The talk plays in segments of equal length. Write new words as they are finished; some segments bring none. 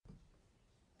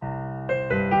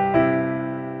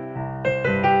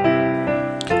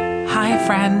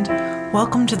friend.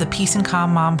 Welcome to the Peace and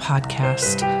Calm Mom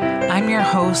podcast. I'm your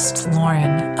host,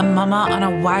 Lauren, a mama on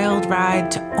a wild ride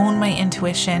to own my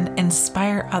intuition,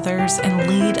 inspire others, and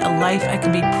lead a life I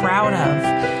can be proud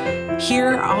of.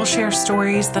 Here, I'll share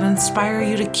stories that inspire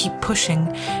you to keep pushing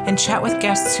and chat with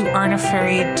guests who aren't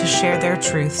afraid to share their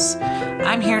truths.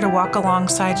 I'm here to walk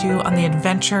alongside you on the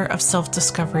adventure of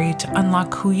self-discovery to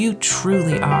unlock who you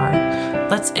truly are.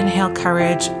 Let's inhale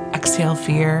courage, exhale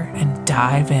fear, and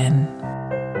dive in.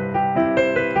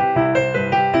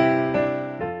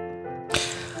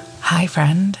 Hi,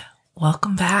 friend.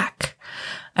 Welcome back.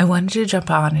 I wanted to jump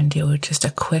on and do just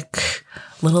a quick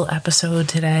little episode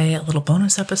today, a little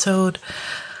bonus episode,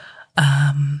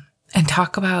 and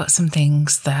talk about some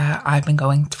things that I've been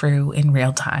going through in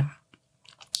real time.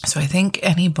 So I think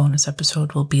any bonus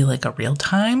episode will be like a real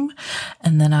time.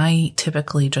 And then I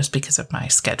typically, just because of my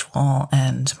schedule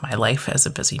and my life as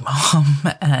a busy mom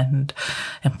and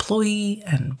employee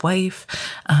and wife,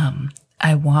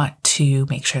 I want to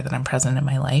make sure that I'm present in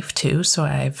my life too. So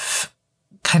I've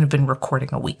kind of been recording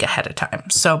a week ahead of time.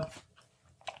 So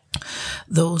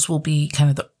those will be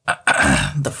kind of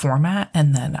the format.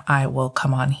 And then I will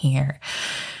come on here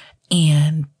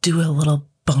and do a little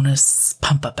bonus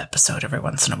pump up episode every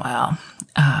once in a while.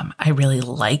 I really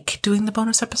like doing the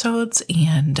bonus episodes.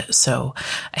 And so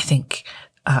I think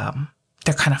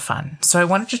they're kind of fun. So I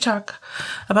wanted to talk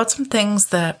about some things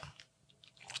that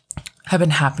have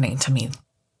been happening to me.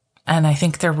 And I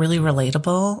think they're really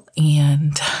relatable.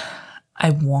 And I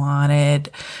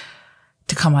wanted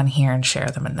to come on here and share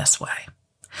them in this way.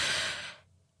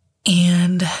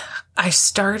 And I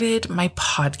started my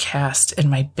podcast and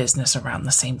my business around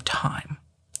the same time.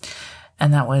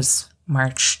 And that was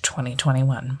March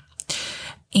 2021.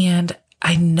 And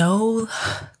I know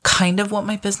kind of what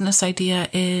my business idea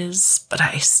is, but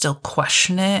I still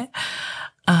question it.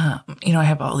 I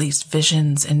have all these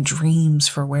visions and dreams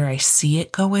for where I see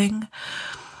it going.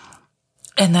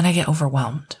 And then I get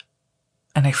overwhelmed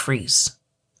and I freeze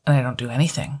and I don't do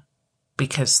anything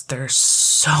because there's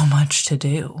so much to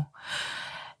do.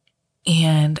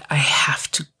 And I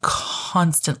have to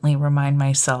constantly remind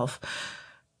myself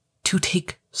to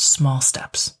take small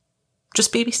steps,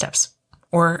 just baby steps,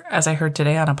 or as I heard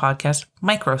today on a podcast,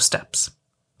 micro steps.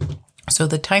 So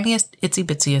the tiniest, itsy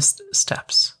bitsiest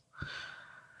steps.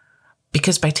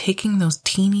 Because by taking those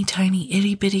teeny tiny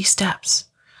itty bitty steps,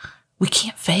 we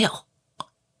can't fail.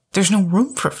 There's no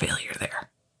room for failure there.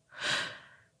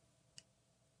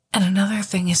 And another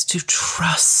thing is to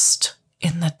trust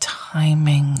in the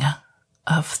timing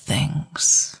of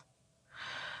things.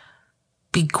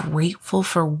 Be grateful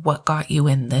for what got you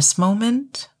in this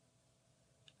moment.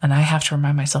 And I have to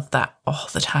remind myself that all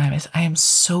the time is I am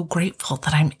so grateful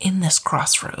that I'm in this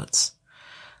crossroads,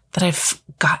 that I've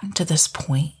gotten to this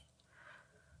point.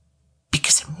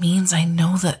 Because it means I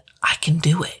know that I can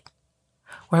do it.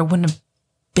 Or I wouldn't have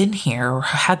been here or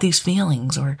had these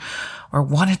feelings or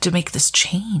wanted to make this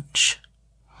change.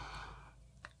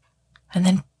 And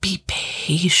then be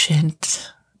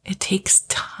patient. It takes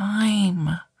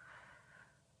time.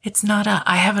 It's not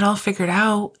I have it all figured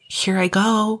out. Here I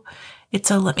go. It's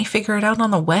let me figure it out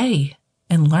on the way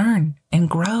and learn and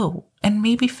grow and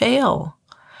maybe fail.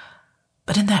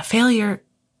 But in that failure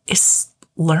is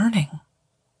learning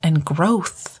and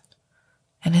growth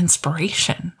and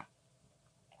inspiration.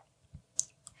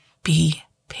 Be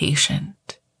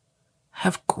patient.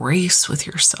 Have grace with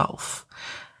yourself.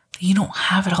 You don't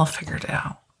have it all figured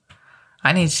out.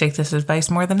 I need to take this advice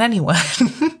more than anyone.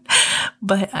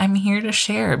 But I'm here to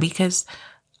share because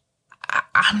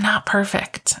I'm not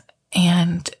perfect.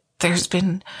 And there's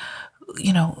been,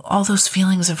 all those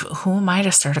feelings of who am I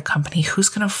to start a company? Who's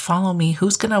going to follow me?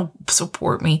 Who's going to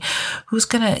support me? Who's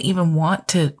going to even want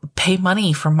to pay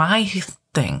money for my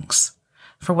things,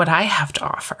 for what I have to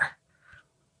offer?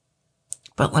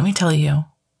 But let me tell you,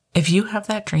 if you have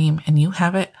that dream and you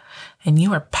have it and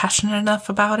you are passionate enough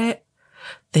about it,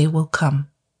 they will come.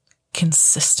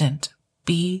 Consistent.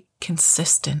 Be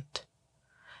consistent.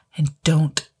 And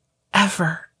don't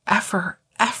ever, ever,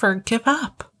 ever give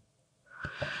up.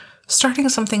 Starting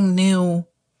something new,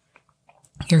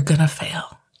 you're going to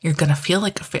fail. You're going to feel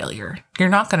like a failure. You're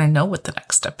not going to know what the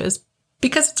next step is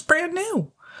because it's brand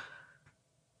new.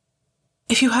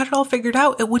 If you had it all figured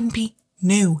out, it wouldn't be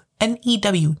new.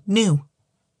 N-E-W, new.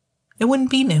 It wouldn't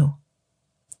be new.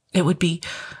 It would be,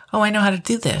 I know how to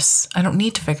do this. I don't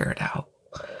need to figure it out.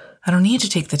 I don't need to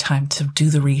take the time to do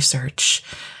the research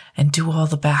and do all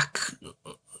the back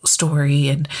story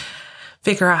and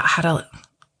figure out how to.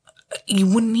 You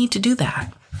wouldn't need to do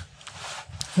that.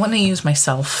 I want to use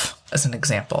myself as an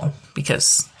example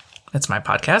because it's my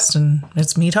podcast and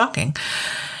it's me talking.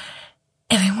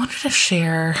 And I wanted to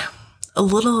share a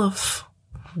little of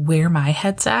where my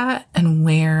head's at and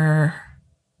where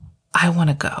I want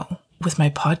to go with my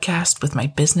podcast, with my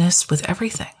business, with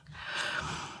everything.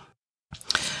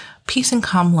 Peace and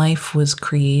Calm Life was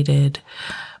created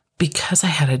because I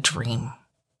had a dream,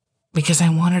 because I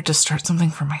wanted to start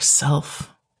something for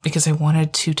myself, because I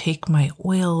wanted to take my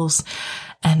oils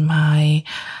and my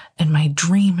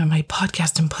dream and my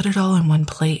podcast and put it all in one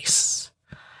place,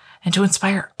 and to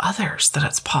inspire others that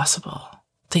it's possible,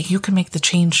 that you can make the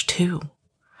change too,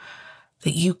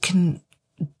 that you can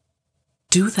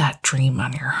do that dream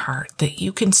on your heart, that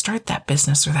you can start that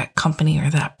business or that company or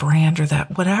that brand or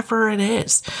that whatever it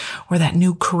is, or that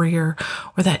new career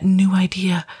or that new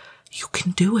idea. You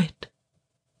can do it.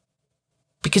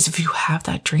 Because if you have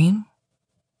that dream,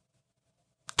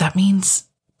 that means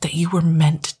that you were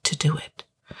meant to do it.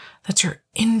 That's your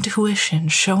intuition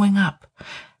showing up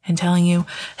and telling you,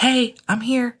 hey, I'm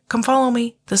here. Come follow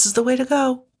me. This is the way to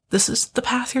go. This is the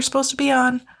path you're supposed to be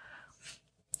on.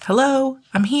 Hello,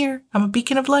 I'm here. I'm a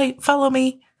beacon of light. Follow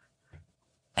me.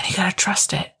 And you gotta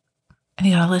trust it. And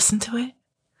you gotta listen to it.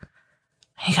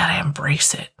 And you gotta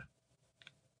embrace it.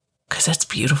 Because it's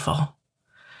beautiful.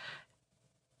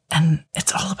 And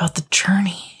it's all about the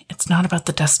journey. It's not about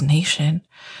the destination.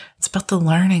 It's about the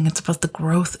learning. It's about the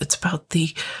growth. It's about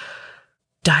the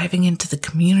diving into the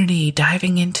community,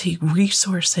 diving into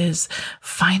resources,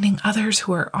 finding others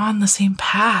who are on the same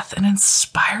path and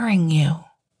inspiring you.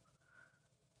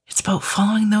 It's about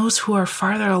following those who are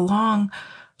farther along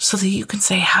so that you can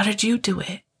say, how did you do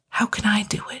it? How can I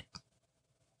do it?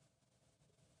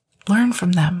 Learn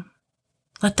from them.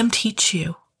 Let them teach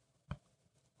you.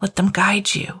 Let them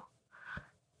guide you.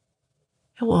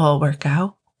 It will all work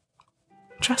out.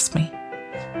 Trust me.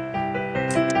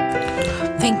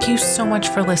 Thank you so much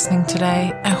for listening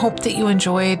today. I hope that you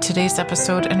enjoyed today's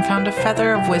episode and found a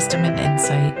feather of wisdom and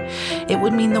insight. It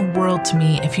would mean the world to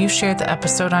me if you shared the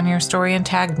episode on your story and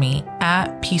tagged me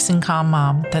at Peace and Calm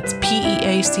Mom. That's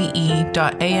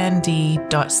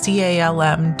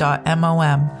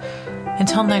PEACE.AND.CALM.MOM.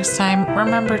 Until next time,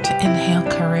 remember to inhale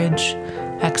courage,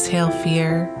 exhale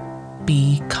fear,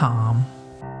 be calm.